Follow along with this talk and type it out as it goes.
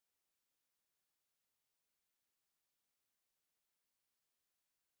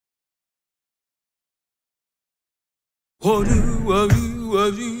You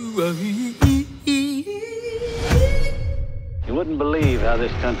wouldn't believe how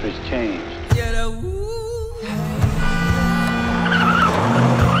this country's changed.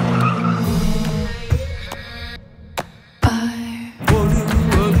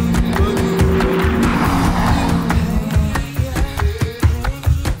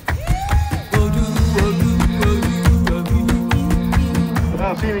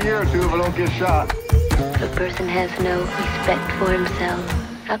 I'll see you in a year or two if I don't get shot. If a person has no respect for himself,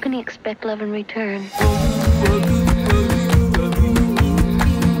 how can he expect love in return?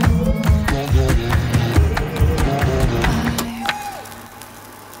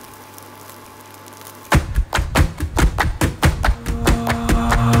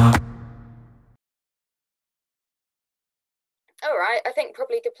 All right, I think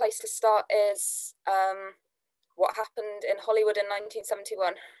probably a good place to start is what happened in Hollywood in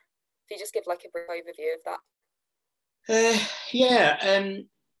 1971. If you just give like a brief overview of that. I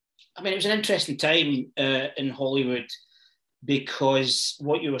mean, it was an interesting time in Hollywood because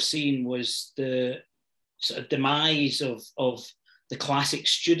what you were seeing was the sort of demise of the classic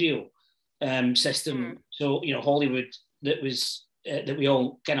studio system. So, you know, Hollywood that was that we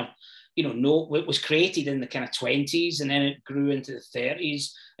all kind of, you know, it was created in the kind of 20s and then it grew into the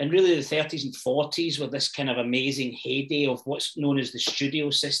 30s. And really the 30s and 40s were this kind of amazing heyday of what's known as the studio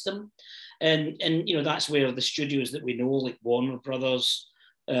system. And you know, that's where the studios that we know, like Warner Brothers,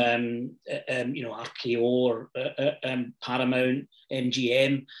 you know, RKO, or Paramount,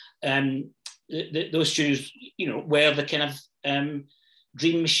 MGM, those studios, you know, were the kind of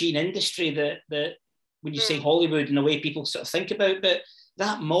dream machine industry that when you say Hollywood in the way people sort of think about, but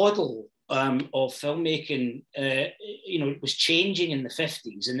that model of filmmaking, you know, was changing in the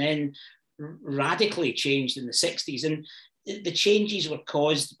 50s and then radically changed in the 60s. And the changes were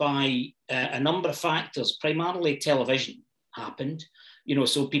caused by a number of factors. Primarily television happened, you know,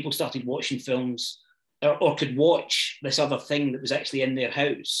 so people started watching films or could watch this other thing that was actually in their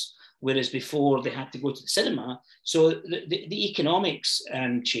house, whereas before they had to go to the cinema. So the economics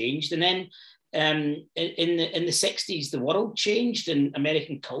changed. And then in the 60s, the world changed and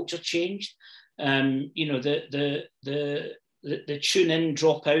American culture changed. You know, the tune in,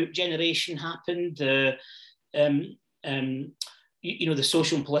 drop out generation happened. You know, the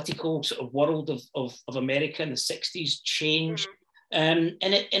social and political sort of world of America in the 60s changed. And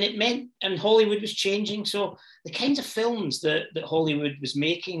it meant, and Hollywood was changing. So the kinds of films that Hollywood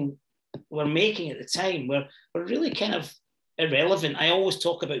were making at the time were really kind of irrelevant. I always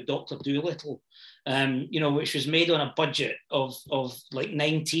talk about Dr. Dolittle, you know, which was made on a budget of like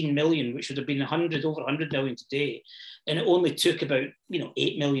 19 million, which would have been over 100 million today. And it only took about, you know,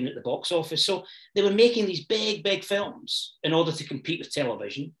 8 million at the box office. So they were making these big films in order to compete with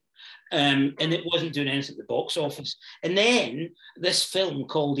television. And it wasn't doing anything at the box office. And then this film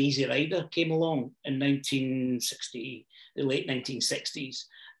called Easy Rider came along in the late 1960s.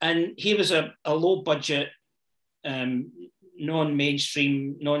 And he was a low budget,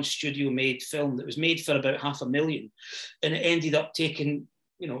 non-mainstream, non-studio made film that was made for about $500,000, and it ended up taking,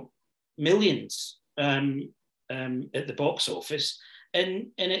 you know, millions at the box office,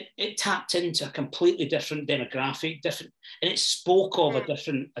 and it tapped into a completely different demographic, and it spoke of a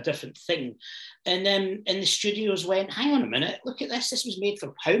different thing, and the studios went, hang on a minute, look at this was made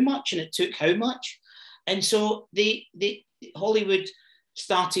for how much, and it took how much, and so Hollywood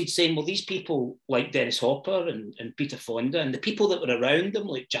started saying, well, these people like Dennis Hopper and Peter Fonda and the people that were around them,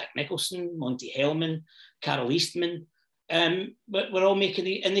 like Jack Nicholson, Monty Hellman, Carol Eastman, but we're all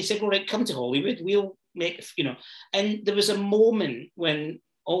making and they said, well, right, come to Hollywood, we'll make, you know. And there was a moment when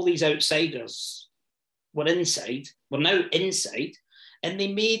all these outsiders were now inside, and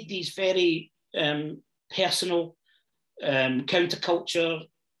they made these very personal, counterculture,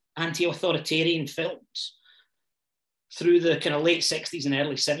 anti-authoritarian films through the kind of late 60s and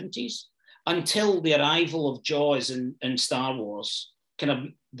early 70s, until the arrival of Jaws and Star Wars kind of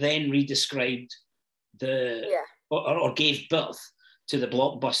then redescribed or gave birth to the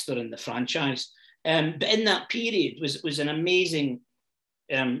blockbuster and the franchise. But in that period was an amazing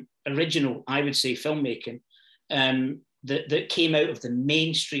original, I would say, filmmaking that came out of the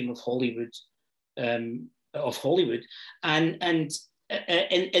mainstream of Hollywood, and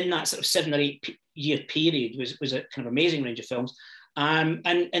in that sort of 7 or 8 year period was a kind of amazing range of films. And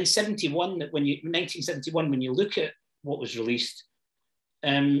 1971, when you look at what was released,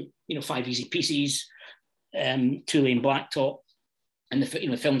 you know, 5 Easy Pieces, 2 Lane Blacktop, and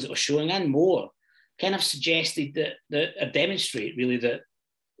the films that were showing and more, kind of suggested that demonstrate really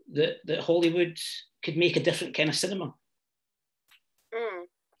that Hollywood could make a different kind of cinema.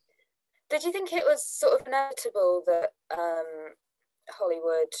 Did you think it was sort of inevitable that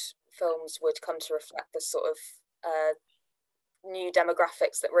Hollywood films would come to reflect the sort of new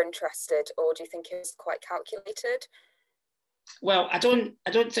demographics that were interested, or do you think it was quite calculated? Well, I don't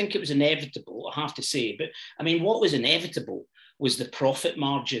think it was inevitable, I have to say. But I mean, what was inevitable was the profit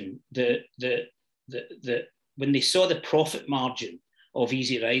margin. When they saw the profit margin of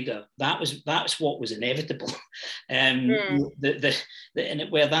Easy Rider, that's what was inevitable, and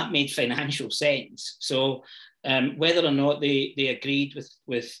where that made financial sense. So whether or not they agreed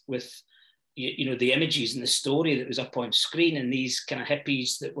with the images and the story that was up on screen, and these kind of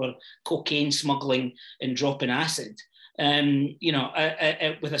hippies that were cocaine smuggling and dropping acid, with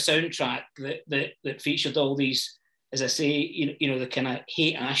a soundtrack that featured all these, as I say, the kind of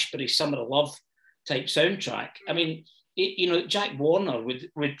Hate Ashbury Summer of Love type soundtrack. I mean, Jack Warner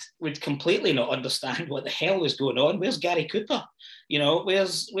would completely not understand what the hell was going on. Where's Gary Cooper?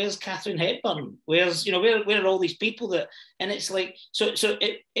 Where's Katharine Hepburn? Where are all these people that? And it's like, so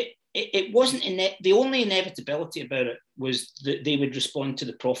it wasn't the only inevitability about it was that they would respond to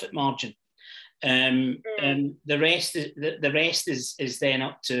the profit margin. And the rest is then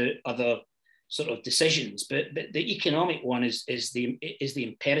up to other sort of decisions. But the economic one is the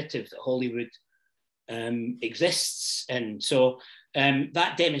imperative that Hollywood exists. And so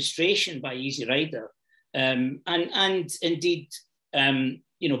that demonstration by Easy Rider, and indeed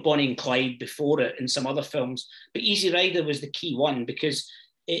Bonnie and Clyde before it and some other films, but Easy Rider was the key one because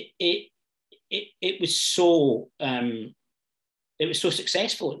it was so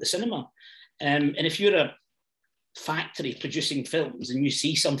successful at the cinema. And if you're a factory producing films and you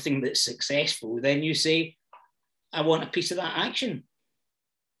see something that's successful, then you say, I want a piece of that action.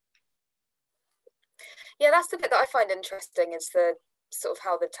 Yeah, that's the bit that I find interesting, is the sort of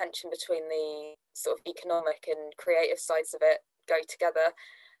how the tension between the sort of economic and creative sides of it go together.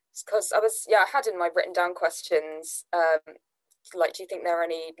 Because I had in my written down questions, like, do you think there are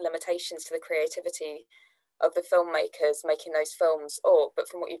any limitations to the creativity of the filmmakers making those films? But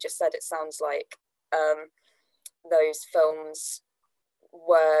from what you just said, it sounds like those films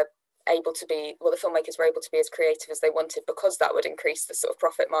were able to be, the filmmakers were able to be as creative as they wanted because that would increase the sort of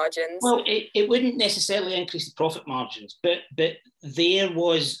profit margins. Well, it wouldn't necessarily increase the profit margins, but there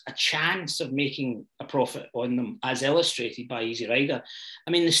was a chance of making a profit on them, as illustrated by Easy Rider.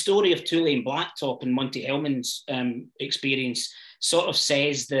 I mean, the story of Two Lane Blacktop and Monty Hellman's experience sort of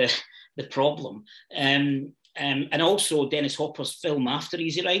says the problem. And also Dennis Hopper's film after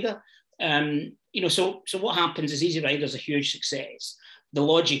Easy Rider. So what happens is Easy Rider is a huge success. The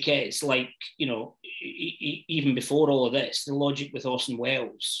logic is, like, even before all of this, the logic with Orson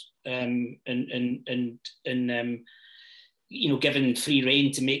Welles, and given free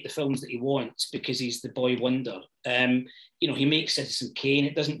rein to make the films that he wants because he's the boy wonder. He makes Citizen Kane.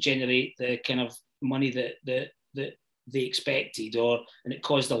 It doesn't generate the kind of money that they expected, and it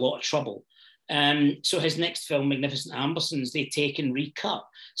caused a lot of trouble. So his next film, Magnificent Ambersons, they take and recut.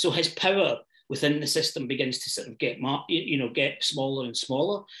 So his power within the system begins to sort of get smaller and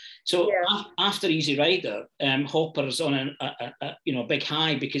smaller. So after Easy Rider, Hopper's on a big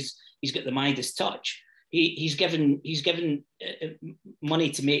high because he's got the Midas touch. He's given money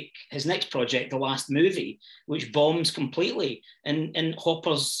to make his next project, The Last Movie, which bombs completely, and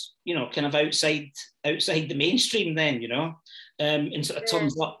Hopper's kind of outside the mainstream then, and sort of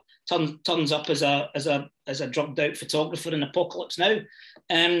turns up as a drugged out photographer in Apocalypse Now.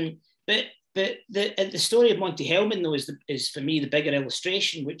 But the story of Monty Hellman, though, is for me the bigger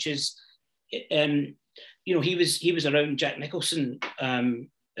illustration, which is, he was around Jack Nicholson.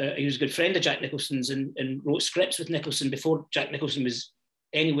 He was a good friend of Jack Nicholson's and wrote scripts with Nicholson before Jack Nicholson was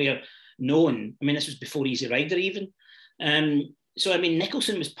anywhere known. I mean, this was before Easy Rider even. So I mean,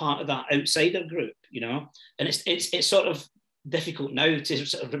 Nicholson was part of that outsider group, and it's sort of difficult now to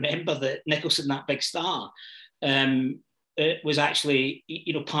sort of remember that Nicholson, that big star, was actually,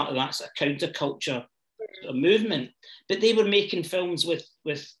 part of that sort of counterculture sort of movement. But they were making films with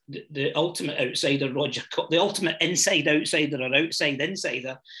the ultimate outsider, the ultimate inside outsider or outside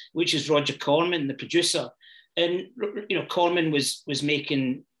insider, which is Roger Corman, the producer. And Corman was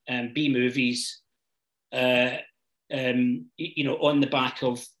making B movies, on the back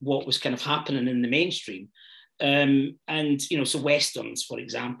of what was kind of happening in the mainstream. So Westerns, for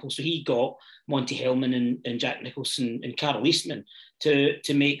example. So he got Monty Hellman and Jack Nicholson and Carol Eastman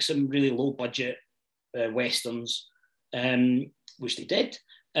to make some really low budget Westerns, which they did.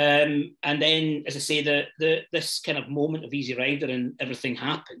 And then, as I say, this kind of moment of Easy Rider and everything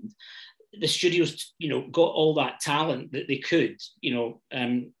happened. The studios, got all that talent that they could,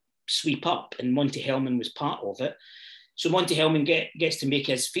 sweep up, and Monty Hellman was part of it. So Monty Hellman gets to make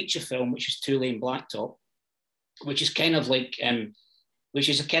his feature film, which is Two Lane Blacktop, which is kind of like a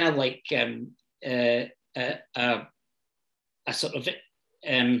sort of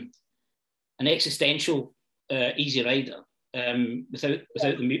an existential Easy Rider without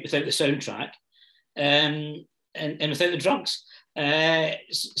the soundtrack and without the drugs.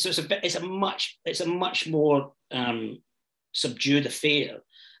 So it's a much more subdued affair,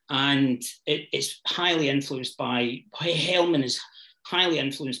 and Hellman is highly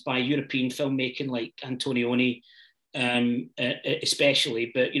influenced by European filmmaking like Antonioni,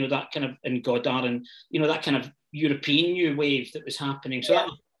 especially, but that kind of, and Godard, and that kind of European new wave that was happening.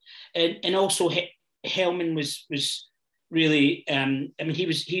 So and also Hellman was really,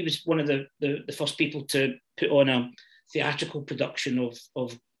 he was one of the first people to put on a theatrical production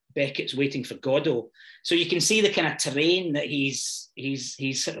of Beckett's Waiting for Godot. So you can see the kind of terrain that he's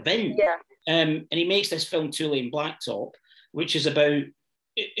sort of in. Yeah. And he makes this film Two Lane Blacktop, which is about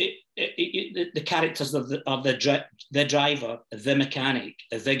the characters of the driver, the mechanic,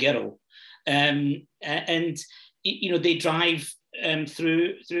 the girl, and they drive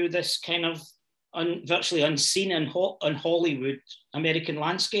through this kind of virtually unseen and Hollywood American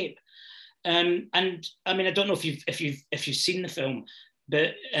landscape. And I mean, I don't know if you've seen the film,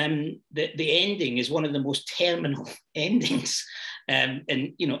 but the ending is one of the most terminal endings, and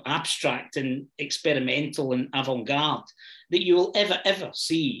abstract and experimental and avant-garde that you will ever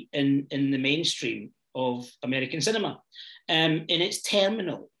see in the mainstream of American cinema. And it's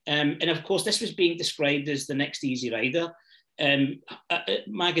terminal. And of course, this was being described as the next Easy Rider. A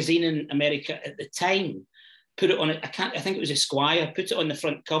magazine in America at the time put it on it. I think it was Esquire, put it on the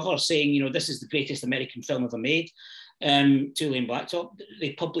front cover saying, this is the greatest American film ever made. Two Lane Blacktop.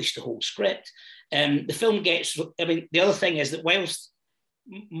 They published the whole script. The film gets, the other thing is that whilst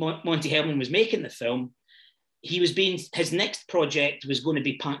Monty Hellman was making the film, his next project was going to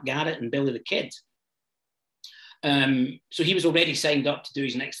be Pat Garrett and Billy the Kid. So he was already signed up to do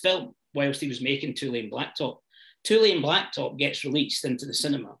his next film whilst he was making Two Lane Blacktop. Two Lane Blacktop gets released into the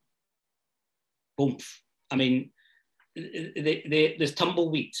cinema. Boom. I mean, there's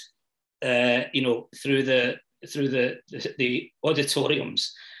tumbleweed, through the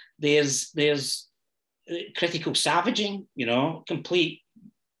auditoriums. There's critical savaging, complete.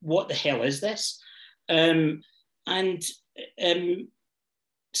 What the hell is this? And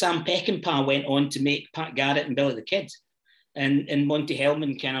Sam Peckinpah went on to make Pat Garrett and Billy the Kid. And Monty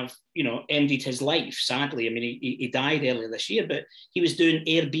Hellman kind of, ended his life, sadly. I mean, he died earlier this year, but he was doing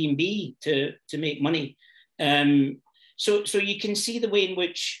Airbnb to make money. So you can see the way in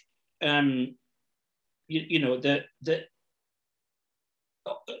which,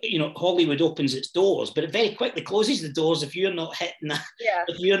 Hollywood opens its doors, but it very quickly closes the doors if you're not hitting that. Yeah.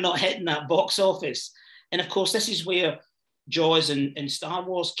 If you're not hitting that box office. And of course, this is where Jaws and Star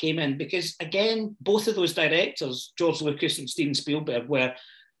Wars came in, because again, both of those directors, George Lucas and Steven Spielberg, were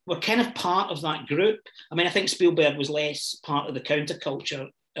kind of part of that group. I mean, I think Spielberg was less part of the counterculture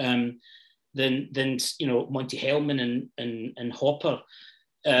than Monty Hellman and Hopper,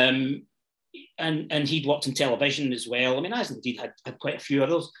 and he'd worked in television as well. I mean, as indeed had quite a few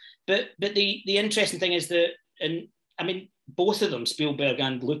others. But the interesting thing is that, both of them, Spielberg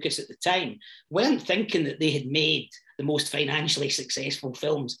and Lucas at the time, weren't thinking that they had made the most financially successful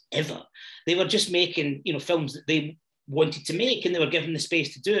films ever. They were just making, films that they wanted to make, and they were given the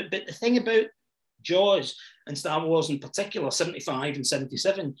space to do it. But the thing about Jaws and Star Wars in particular, 75 and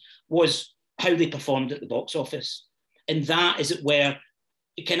 77, was how they performed at the box office. And that is where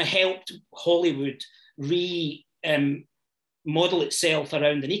it kind of helped Hollywood model itself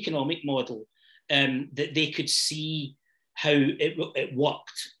around an economic model that they could see how it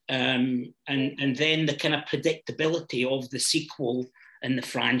worked, and then the kind of predictability of the sequel and the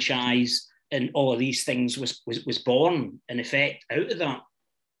franchise and all of these things was born in effect out of that.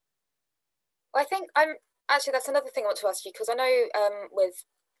 I think that's another thing I want to ask you, because I know with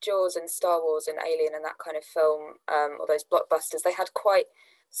Jaws and Star Wars and Alien and that kind of film, or those blockbusters, they had quite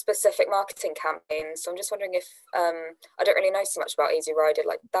specific marketing campaigns. So I'm just wondering if I don't really know so much about Easy Rider,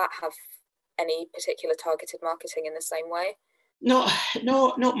 like that have any particular targeted marketing in the same way? No,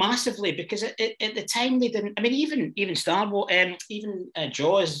 not massively, because at the time they didn't. I mean, even Star Wars, even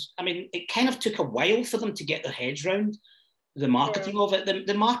Jaws. I mean, it kind of took a while for them to get their heads around the marketing of it.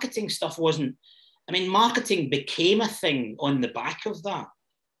 The marketing stuff wasn't. I mean, marketing became a thing on the back of that,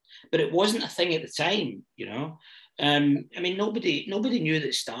 but it wasn't a thing at the time. I mean, nobody knew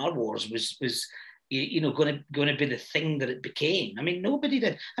that Star Wars was going to be the thing that it became. I mean, nobody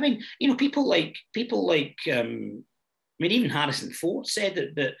did. I mean, people like I mean, even Harrison Ford said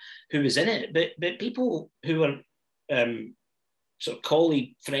that who was in it, but people who were sort of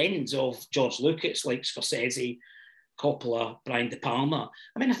colleague friends of George Lucas, like Scorsese, Coppola, Brian De Palma.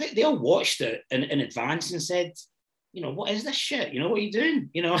 I mean, I think they all watched it in advance and said, you know, what is this shit? You know, what are you doing?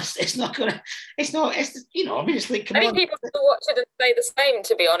 You know, it's not gonna, it's, you know, I mean, it's like, come on. Many people still watch it and say the same,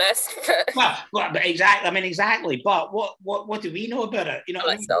 to be honest. well, but exactly, I mean, exactly. But what do we know about it? You know,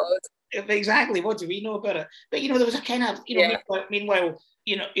 I mean, exactly. What do we know about it? But, you know, there was a kind of, you know, meanwhile,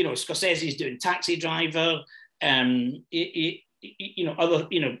 you know, Scorsese's doing Taxi Driver, you know, other,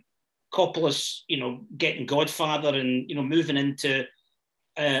 you know, Coppola's, you know, getting Godfather and, you know, moving into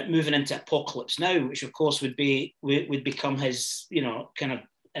Apocalypse Now, which of course would become his, you know, kind of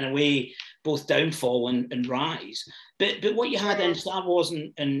in a way both downfall and rise. But what you had in Star Wars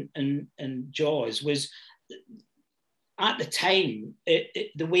and Jaws was, at the time,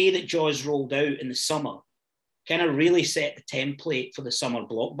 the way that Jaws rolled out in the summer kind of really set the template for the summer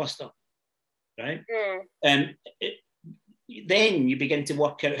blockbuster, right? Then you begin to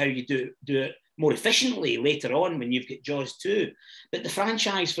work out how you do it more efficiently later on when you've got Jaws 2. But the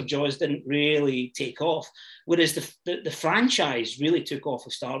franchise for Jaws didn't really take off, whereas the franchise really took off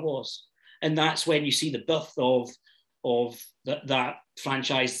with Star Wars. And that's when you see the birth of that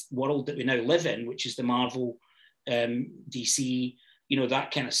franchise world that we now live in, which is the Marvel, DC, you know,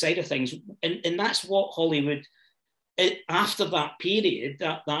 that kind of side of things. And that's what Hollywood, after that period,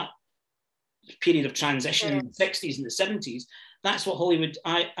 that period of transition in the 60s and the 70s, that's what Hollywood,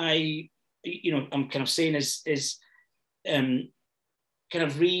 you know, I'm kind of saying is kind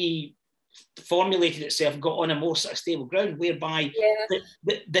of reformulated itself, got on a more sort of stable ground, whereby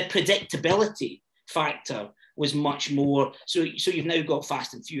the predictability factor was much more. So you've now got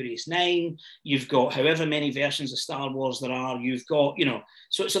Fast and Furious 9, you've got however many versions of Star Wars there are, you've got, you know,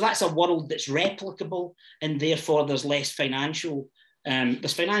 so that's a world that's replicable, and therefore there's less financial,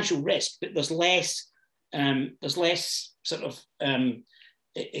 there's financial risk, but there's less sort of,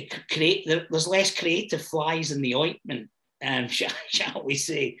 there's less creative flies in the ointment, shall we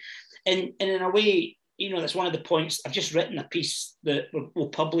say. And in a way, you know, that's one of the points. I've just written a piece that we'll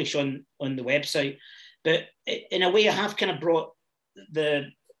publish on the website, but in a way I have kind of brought the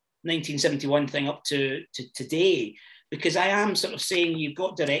 1971 thing up to today, because I am sort of saying you've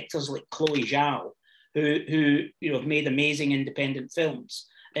got directors like Chloe Zhao who you know have made amazing independent films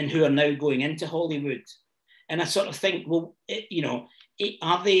and who are now going into Hollywood. And I sort of think, well, you know,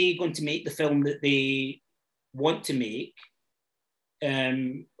 are they going to make the film that they want to make,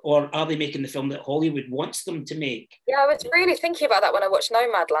 or are they making the film that Hollywood wants them to make? Yeah, I was really thinking about that when I watched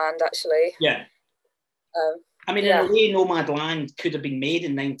Nomadland, actually. Yeah. I mean, in a way, Nomadland could have been made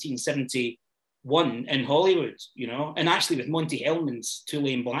in 1971 in Hollywood, you know, and actually with Monty Hellman's Two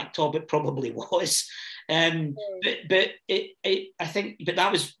Lane Blacktop, it probably was. But I think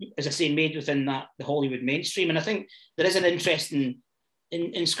that was, as I say, made within the Hollywood mainstream. And I think there is an interesting,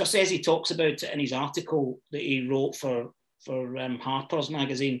 and Scorsese talks about it in his article that he wrote for Harper's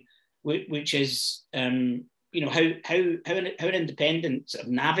Magazine, which is you know how an independent sort of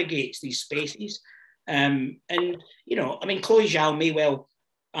navigates these spaces. And you know, I mean, Chloe Zhao may well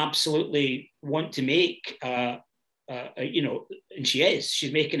absolutely want to make you know, and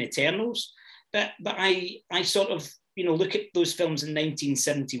she's making Eternals, but I sort of, you know, look at those films in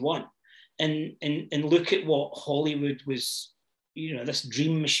 1971 and look at what Hollywood was, you know, this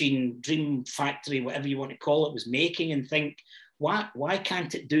dream machine, dream factory, whatever you want to call it, was making, and think, why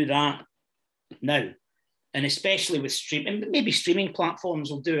can't it do that now? And especially with streaming, maybe streaming platforms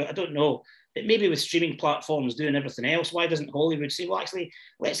will do it, I don't know, but maybe with streaming platforms doing everything else, why doesn't Hollywood say, well, actually,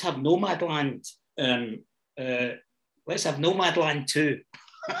 let's have Nomadland, let's have Nomadland 2.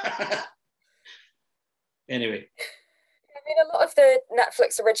 Anyway. I mean, a lot of the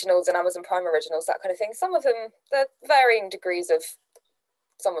Netflix originals and Amazon Prime originals, that kind of thing, some of them, they're varying degrees of,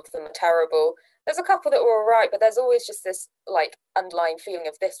 some of them are terrible. There's a couple that were all right, but there's always just this like underlying feeling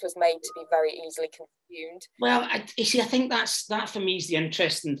of this was made to be very easily consumed. Well, you see, I think that for me is the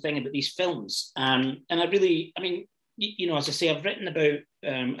interesting thing about these films. And I mean, you know, as I say, I've written about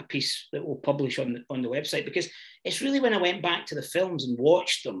a piece that we'll publish on the website, because it's really when I went back to the films and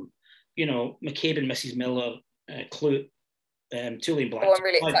watched them, you know, McCabe and Mrs. Miller, Clue, Two Lane Blacktop. Oh, I'm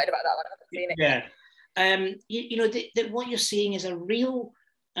really excited about that one. I haven't seen it yet. You know, what you're seeing is a real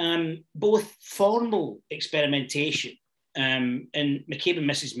both formal experimentation, and McCabe and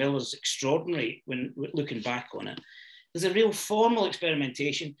Mrs. Miller is extraordinary when looking back on it. There's a real formal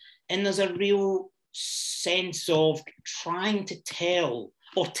experimentation, and there's a real sense of trying to tell,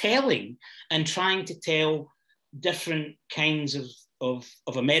 or telling and trying to tell different kinds of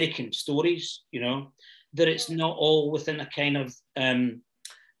American stories, you know, that it's not all within a kind of,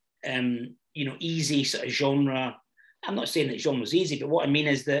 you know, easy sort of genre I'm not saying that genre's easy, but what I mean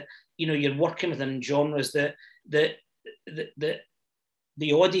is that, you know, you're working within genres that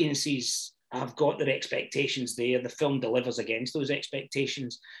the audiences have got their expectations there. The film delivers against those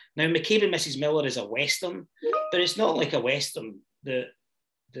expectations. Now, McCabe and Mrs. Miller is a Western, but it's not like a Western that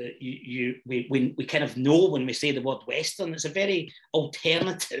we kind of know when we say the word Western. It's a very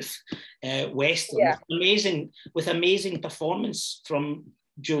alternative Western, with amazing performance from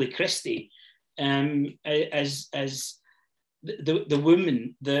Julie Christie as the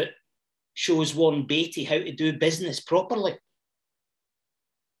woman that shows Warren Beatty how to do business properly.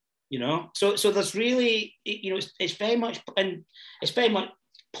 You know, so there's really, you know, it's very much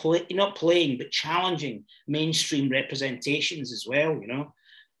not playing, but challenging mainstream representations as well. You know,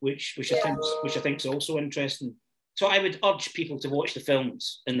 which I think is also interesting. So I would urge people to watch the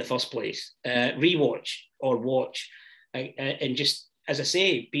films in the first place, rewatch or watch, and just, as I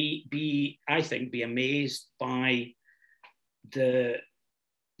say, be amazed by the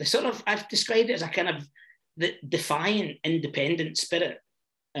sort of, I've described it as a kind of the defiant, independent spirit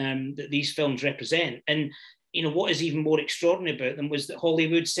that these films represent. And, you know, what is even more extraordinary about them was that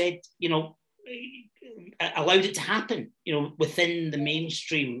Hollywood said, you know, allowed it to happen, you know, within the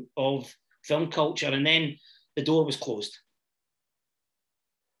mainstream of film culture, and then the door was closed.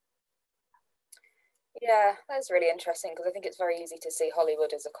 Yeah, that's really interesting, because I think it's very easy to see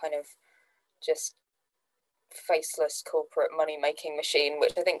Hollywood as a kind of just faceless corporate money-making machine,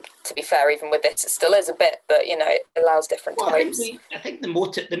 which I think, to be fair, even with this, it still is a bit, but, you know, it allows different types. I think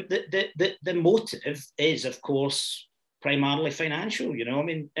the motive is, of course, primarily financial, you know, I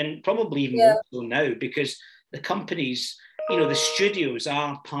mean, and probably even more so now, because the companies, you know, the studios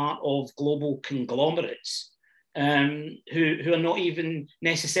are part of global conglomerates who are not even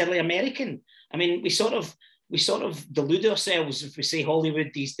necessarily American. I mean, we sort of delude ourselves if we say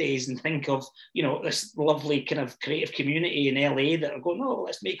Hollywood these days and think of, you know, this lovely kind of creative community in LA that are going, oh,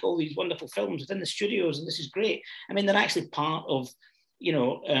 let's make all these wonderful films within the studios and this is great. I mean, they're actually part of, you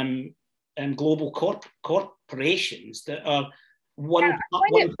know, global corporations that are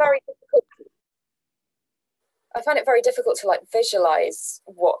I find it very difficult to like visualize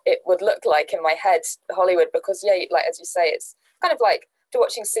what it would look like in my head, Hollywood, because like as you say, it's kind of like, to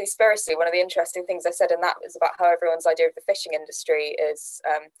watching Seaspiracy, one of the interesting things I said in that was about how everyone's idea of the fishing industry is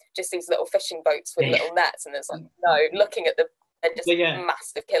just these little fishing boats with little nets, and it's like, no, looking at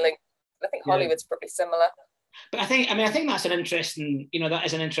massive killing. I think Hollywood's probably similar. But I think that's an interesting, you know, that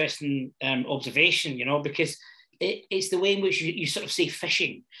is an interesting observation, you know, because it's the way in which you sort of say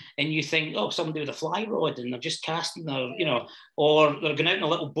fishing and you think, oh, somebody with a fly rod and they're just casting their, you know, or they're going out in a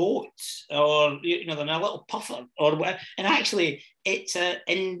little boat, or, you know, they're in a little puffer or whatever. And actually it's an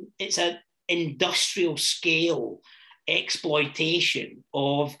industrial scale exploitation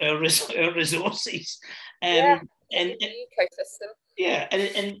of our resources. And ecosystem. Yeah,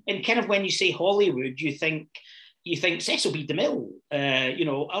 and kind of when you say Hollywood, you think Cecil B. DeMille, you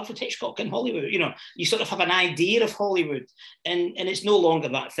know, Alfred Hitchcock in Hollywood. You know, you sort of have an idea of Hollywood, and it's no longer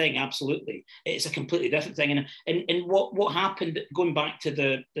that thing. Absolutely, it's a completely different thing. And what happened, going back to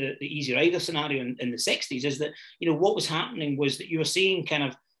the Easy Rider scenario in the 60s, is that, you know, what was happening was that you were seeing kind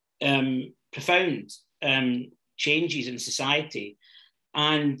of profound changes in society,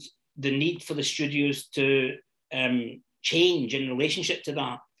 and the need for the studios to change in relationship to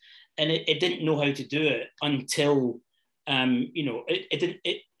that. And it didn't know how to do it until, you know,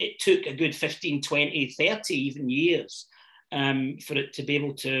 it took a good 15, 20, 30 even years for it to be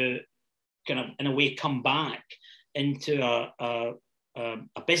able to kind of, in a way, come back into a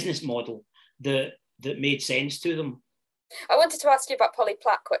business model that made sense to them. I wanted to ask you about Polly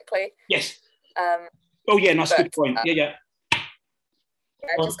Platt quickly. Yes. Oh, yeah, that's a good point. Yeah,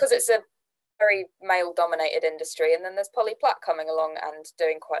 just because it's a very male-dominated industry, and then there's Polly Platt coming along and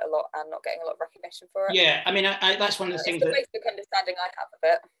doing quite a lot and not getting a lot of recognition for it. Yeah, I mean, that's one of the things. It's the basic understanding I have of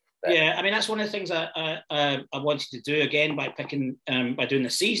it. But. Yeah, I mean, that's one of the things I wanted to do again by doing the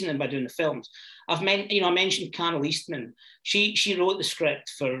season and by doing the films. I mentioned Carol Eastman. She wrote the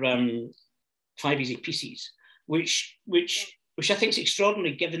script for 5 Easy Pieces, which I think is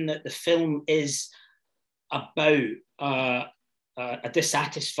extraordinary, given that the film is about a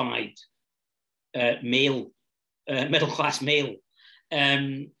dissatisfied middle-class male,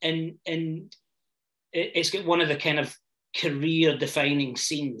 and it's got one of the kind of career-defining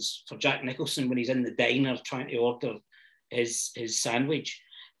scenes for Jack Nicholson when he's in the diner trying to order his sandwich,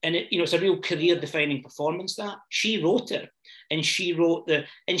 and it's a real career-defining performance. That she wrote it, and she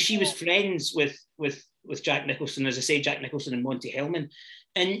was friends with Jack Nicholson, as I say, Jack Nicholson and Monty Hellman,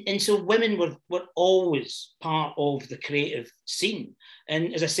 and so women were always part of the creative scene,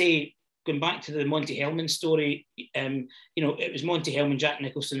 and as I say, going back to the Monty Hellman story, you know, it was Monty Hellman, Jack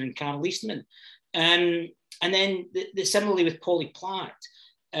Nicholson, and Carol Eastman. And then similarly with Polly Platt,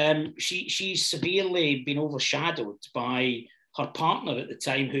 she's severely been overshadowed by her partner at the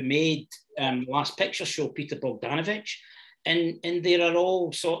time, who made the Last Picture Show, Peter Bogdanovich. And there are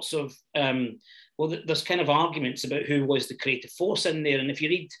all sorts of, there's kind of arguments about who was the creative force in there. And if you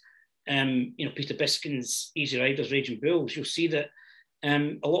read, you know, Peter Biskin's Easy Riders, Raging Bulls, you'll see that a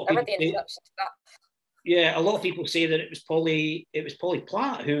lot of people. I read the introduction to that. Yeah, a lot of people say that it was Polly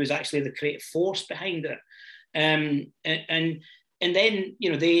Platt who was actually the creative force behind it. And then,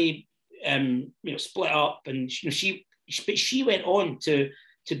 you know, they you know, split up, and you know, she went on to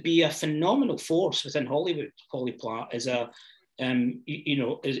be a phenomenal force within Hollywood. Polly Platt as a you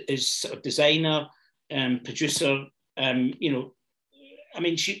know, as sort of designer, producer. You know, I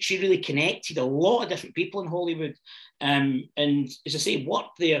mean, she really connected a lot of different people in Hollywood, and as I say,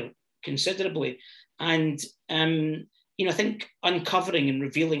 worked there considerably. And you know, I think uncovering and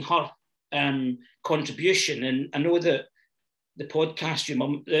revealing her contribution, and I know that the podcast,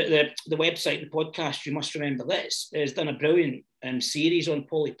 the website, the podcast, You Must Remember This, has done a brilliant series on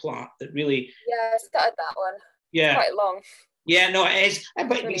Polly Platt that really. Yeah, I started that one. Yeah, it's quite long. Yeah, no, it is.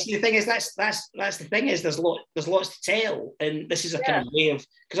 But you see, the thing is, that's the thing is, there's lots to tell, and this is a kind of way of,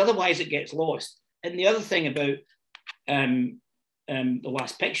 because otherwise it gets lost. And the other thing about the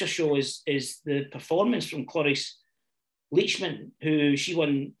Last Picture Show is the performance from Cloris Leachman, who she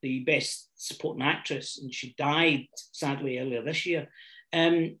won the Best Supporting Actress, and she died sadly earlier this year.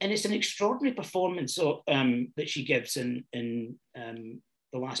 And it's an extraordinary performance that she gives in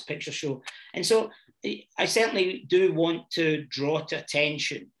the Last Picture Show. And so I certainly do want to draw to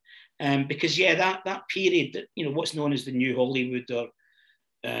attention, because that period, that, you know, what's known as the New Hollywood or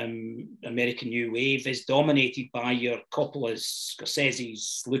American New Wave, is dominated by your Coppola's,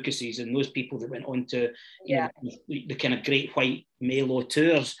 Scorsese's, Lucas's, and those people that went on to you know, the kind of great white male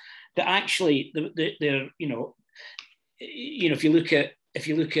auteurs. That actually they're you know, if you look at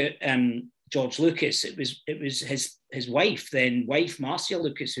George Lucas, it was his wife Marcia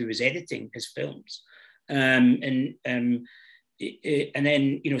Lucas, who was editing his films, and then,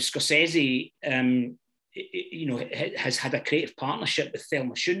 you know, Scorsese you know, has had a creative partnership with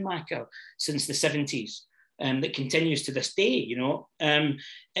Thelma Schoonmaker since the 70s, that continues to this day, you know, and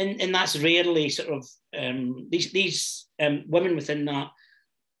that's rarely sort of these women within that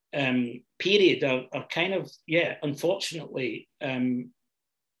period are kind of, unfortunately,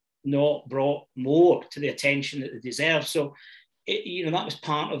 not brought more to the attention that they deserve. So, you know, that was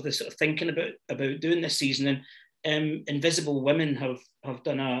part of the sort of thinking about doing this season. And Invisible Women have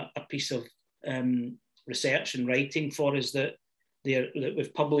done a piece of research and writing for us that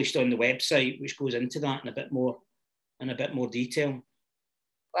we've published on the website, which goes into that in a bit more detail.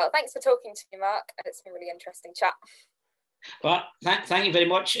 Well, thanks for talking to me, Mark. It's been a really interesting chat. But thank you very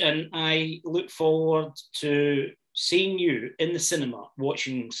much, and I look forward to seeing you in the cinema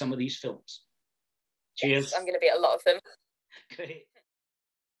watching some of these films. Cheers. Yes, I'm going to be at a lot of them. Great.